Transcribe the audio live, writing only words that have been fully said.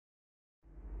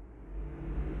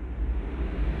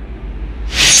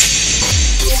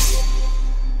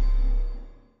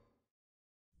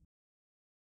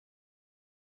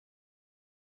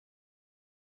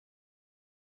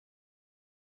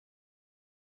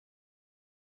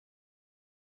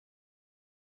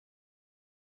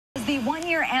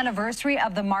one-year anniversary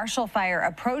of the Marshall Fire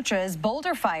approaches,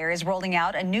 Boulder Fire is rolling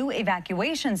out a new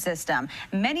evacuation system.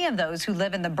 Many of those who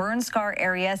live in the burn scar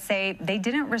area say they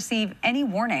didn't receive any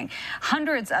warning.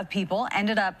 Hundreds of people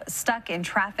ended up stuck in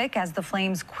traffic as the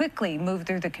flames quickly moved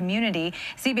through the community.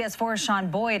 CBS 4's Sean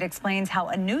Boyd explains how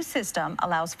a new system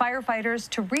allows firefighters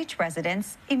to reach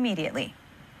residents immediately.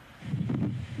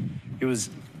 It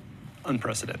was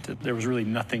unprecedented. There was really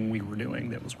nothing we were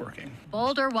doing that was working.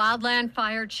 Boulder Wildland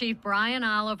Fire Chief Brian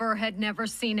Oliver had never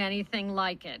seen anything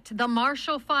like it. The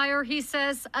Marshall Fire, he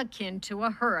says, akin to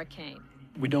a hurricane.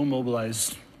 We don't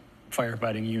mobilize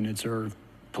firefighting units or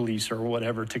police or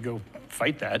whatever to go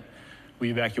fight that. We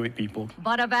evacuate people.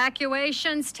 But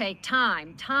evacuations take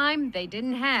time they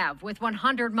didn't have, with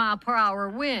 100-mile-per-hour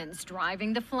winds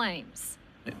driving the flames.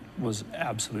 It was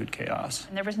absolute chaos.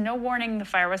 And there was no warning the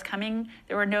fire was coming.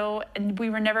 And we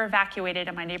were never evacuated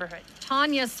in my neighborhood.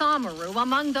 Tanya Samaru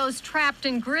among those trapped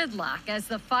in gridlock as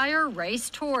the fire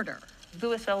raced toward her.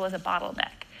 Louisville was a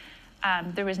bottleneck.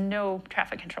 There was no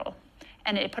traffic control,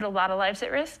 and it put a lot of lives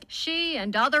at risk. She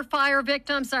and other fire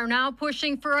victims are now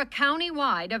pushing for a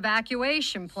county-wide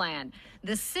evacuation plan.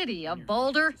 The city of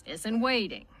Boulder isn't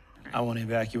waiting. I want to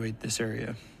evacuate this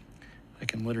area. I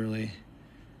can literally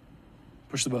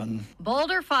push the button.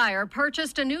 Boulder Fire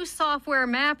purchased a new software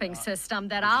mapping system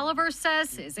that Oliver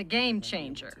says is a game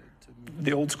changer.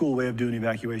 The old school way of doing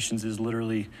evacuations is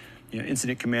literally,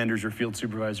 incident commanders or field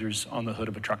supervisors on the hood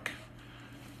of a truck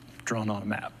drawn on a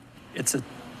map. It's a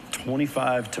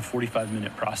 25 to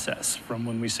 45-minute process from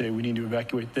when we say we need to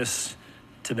evacuate this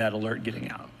to that alert getting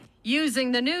out.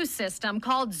 Using the new system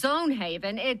called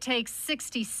Zonehaven, it takes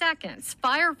 60 seconds.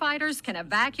 Firefighters can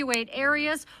evacuate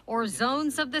areas or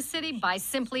zones of the city by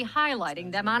simply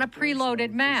highlighting them on a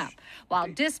preloaded map. While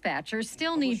dispatchers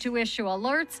still need to issue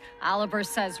alerts, Oliver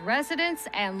says residents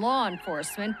and law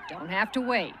enforcement don't have to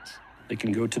wait. They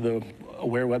can go to the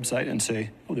AWARE website and say,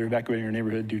 oh, they're evacuating our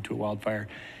neighborhood due to a wildfire.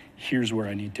 Here's where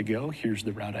I need to go. Here's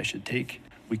the route I should take.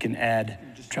 We can add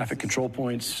traffic control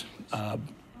points,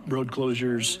 road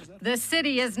closures. The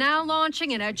city is now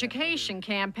launching an education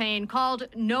campaign called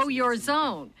Know Your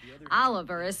Zone.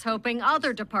 Oliver is hoping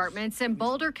other departments in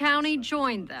Boulder County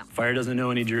join them. Fire doesn't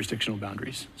know any jurisdictional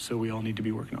boundaries, so we all need to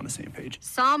be working on the same page.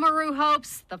 Samaru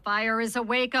hopes the fire is a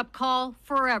wake-up call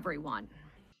for everyone.